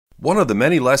One of the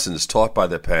many lessons taught by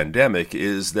the pandemic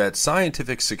is that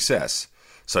scientific success,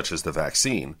 such as the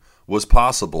vaccine, was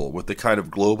possible with the kind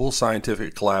of global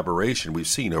scientific collaboration we've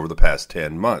seen over the past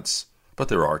 10 months. But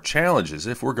there are challenges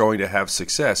if we're going to have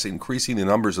success increasing the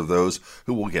numbers of those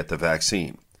who will get the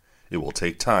vaccine. It will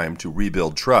take time to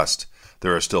rebuild trust.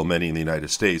 There are still many in the United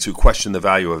States who question the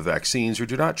value of vaccines or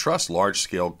do not trust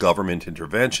large-scale government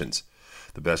interventions.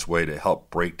 The best way to help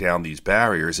break down these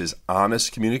barriers is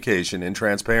honest communication and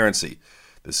transparency.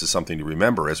 This is something to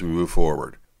remember as we move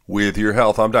forward. With your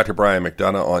health, I'm Dr. Brian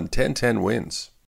McDonough on 1010 Wins.